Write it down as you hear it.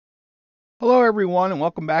Hello everyone and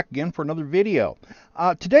welcome back again for another video.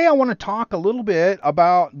 Today I want to talk a little bit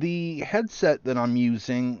about the headset that I'm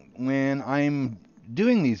using when I'm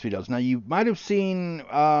doing these videos. Now you might have seen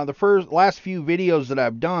the last few videos that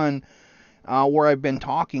I've done where I've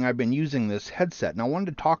been using this headset. And I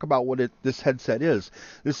wanted to talk about what this headset is.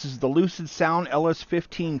 This is the LucidSound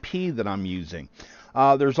LS15P that I'm using.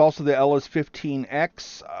 There's also the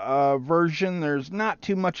LS15X version. There's not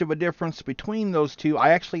too much of a difference between those two.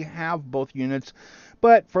 I actually have both units,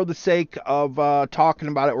 but for the sake of talking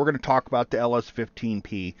about it, we're going to talk about the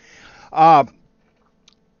LS15P.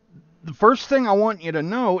 The first thing I want you to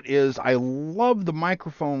note is I love the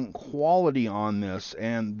microphone quality on this,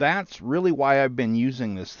 and that's really why I've been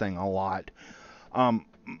using this thing a lot.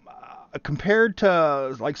 Compared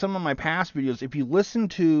to like some of my past videos, if you listen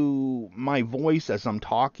to my voice as I'm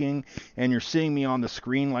talking and you're seeing me on the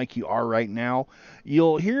screen like you are right now,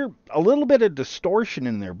 you'll hear a little bit of distortion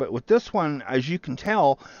in there. But with this one, as you can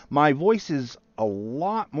tell, my voice is a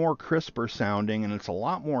lot more crisper sounding and it's a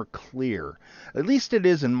lot more clear. At least it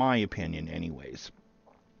is in my opinion anyways.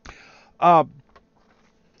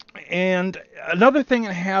 And another thing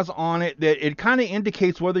it has on it that it kind of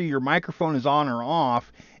indicates whether your microphone is on or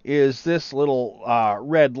off is this little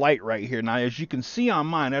red light right here. Now, as you can see on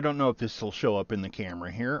mine, I don't know if this will show up in the camera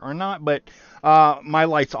here or not, but my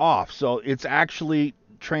light's off. So it's actually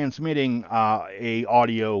transmitting a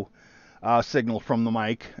audio signal from the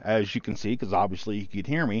mic, as you can see, because obviously you could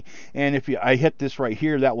hear me. And if I hit this right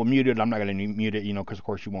here, that will mute it. I'm not going to mute it, because of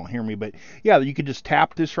course you won't hear me. But yeah, you could just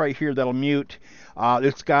tap this right here. That'll mute.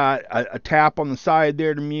 It's got a tap on the side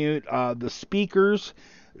there to mute. The speakers,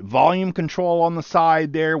 volume control on the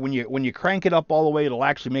side there. When you crank it up all the way, it'll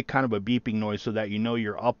actually make kind of a beeping noise so that you know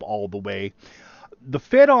you're up all the way. The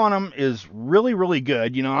fit on them is really, really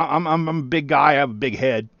good. I'm a big guy. I have a big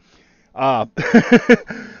head.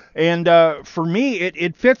 And for me,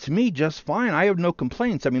 it fits me just fine. I have no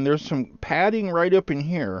complaints. I mean, there's some padding right up in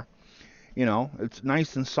here. It's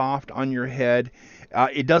nice and soft on your head.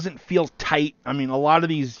 It doesn't feel tight. I mean, a lot of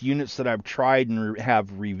these units that I've tried and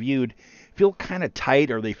have reviewed feel kind of tight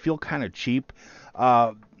or they feel kind of cheap.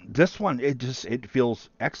 This one, it feels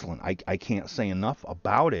excellent. I can't say enough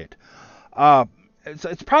about it.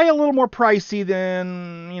 It's probably a little more pricey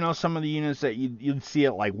than some of the units that you'd see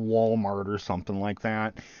at like Walmart or something like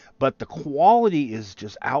that, but the quality is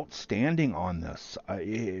just outstanding on this.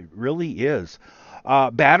 It really is.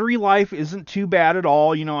 Battery life isn't too bad at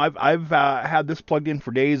all. I've had this plugged in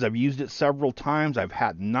for days. I've used it several times.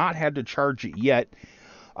 I've not had to charge it yet.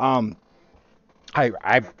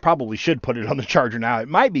 I probably should put it on the charger now. It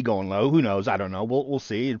might be going low. Who knows? I don't know. We'll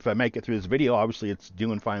see if I make it through this video. Obviously, it's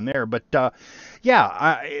doing fine there. But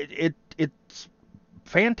yeah, it's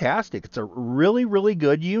fantastic. It's a really, really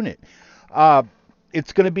good unit.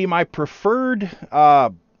 It's going to be my preferred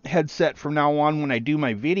headset from now on when I do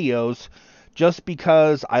my videos, just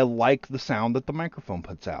because I like the sound that the microphone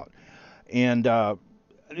puts out. And I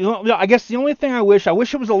guess the only thing I wish it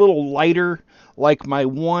was a little lighter, like my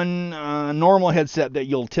one normal headset that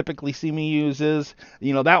you'll typically see me use is.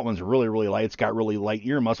 That one's really, really light. It's got really light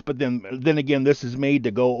ear muffs, but then again, this is made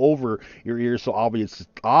to go over your ears, so obviously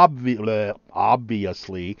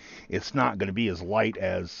it's not going to be as light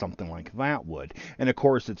as something like that would. And of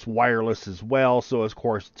course, it's wireless as well, so of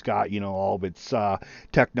course it's got all of its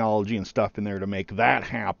technology and stuff in there to make that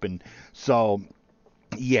happen. So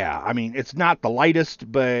yeah, I mean, it's not the lightest,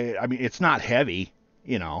 but I mean, it's not heavy.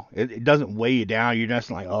 It doesn't weigh you down. You're just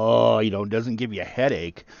like, oh, it doesn't give you a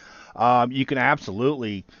headache. You can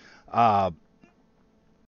absolutely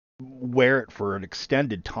wear it for an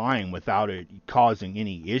extended time without it causing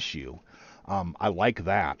any issue. I like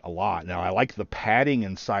that a lot. Now, I like the padding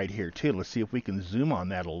inside here too. Let's see if we can zoom on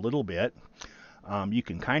that a little bit. You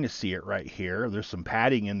can kind of see it right here. There's some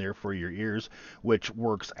padding in there for your ears, which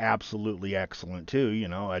works absolutely excellent too.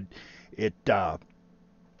 It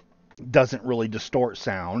doesn't really distort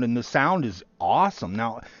sound, and the sound is awesome.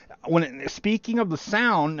 Now, speaking of the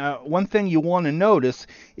sound, one thing you want to notice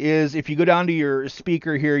is if you go down to your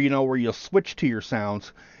speaker here, where you'll switch to your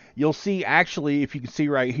sounds, you'll see actually, if you can see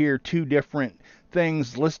right here, two different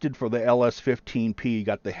things listed for the LS15P. You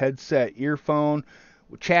got the headset earphone,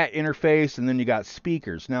 chat interface, and then you got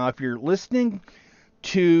speakers. Now, if you're listening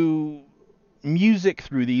to music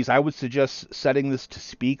through these, I would suggest setting this to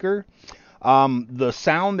speaker. The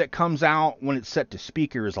sound that comes out when it's set to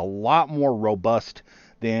speaker is a lot more robust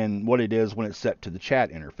than what it is when it's set to the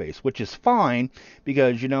chat interface, which is fine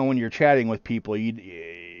because when you're chatting with people,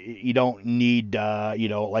 you don't need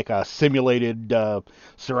like a simulated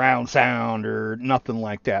surround sound or nothing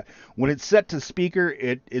like that. When it's set to speaker,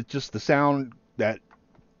 it's just the sound that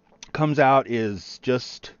comes out is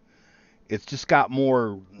just, it's just got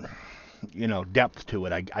more, depth to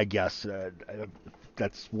it, I guess.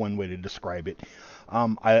 That's one way to describe it.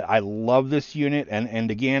 I love this unit, and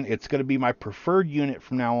again, it's going to be my preferred unit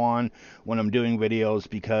from now on when I'm doing videos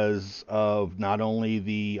because of not only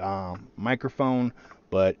the microphone,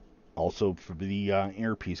 but also for the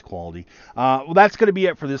earpiece quality. Well, that's going to be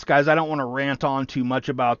it for this, guys. I don't want to rant on too much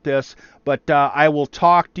about this, but I will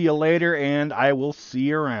talk to you later, and I will see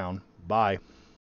you around. Bye.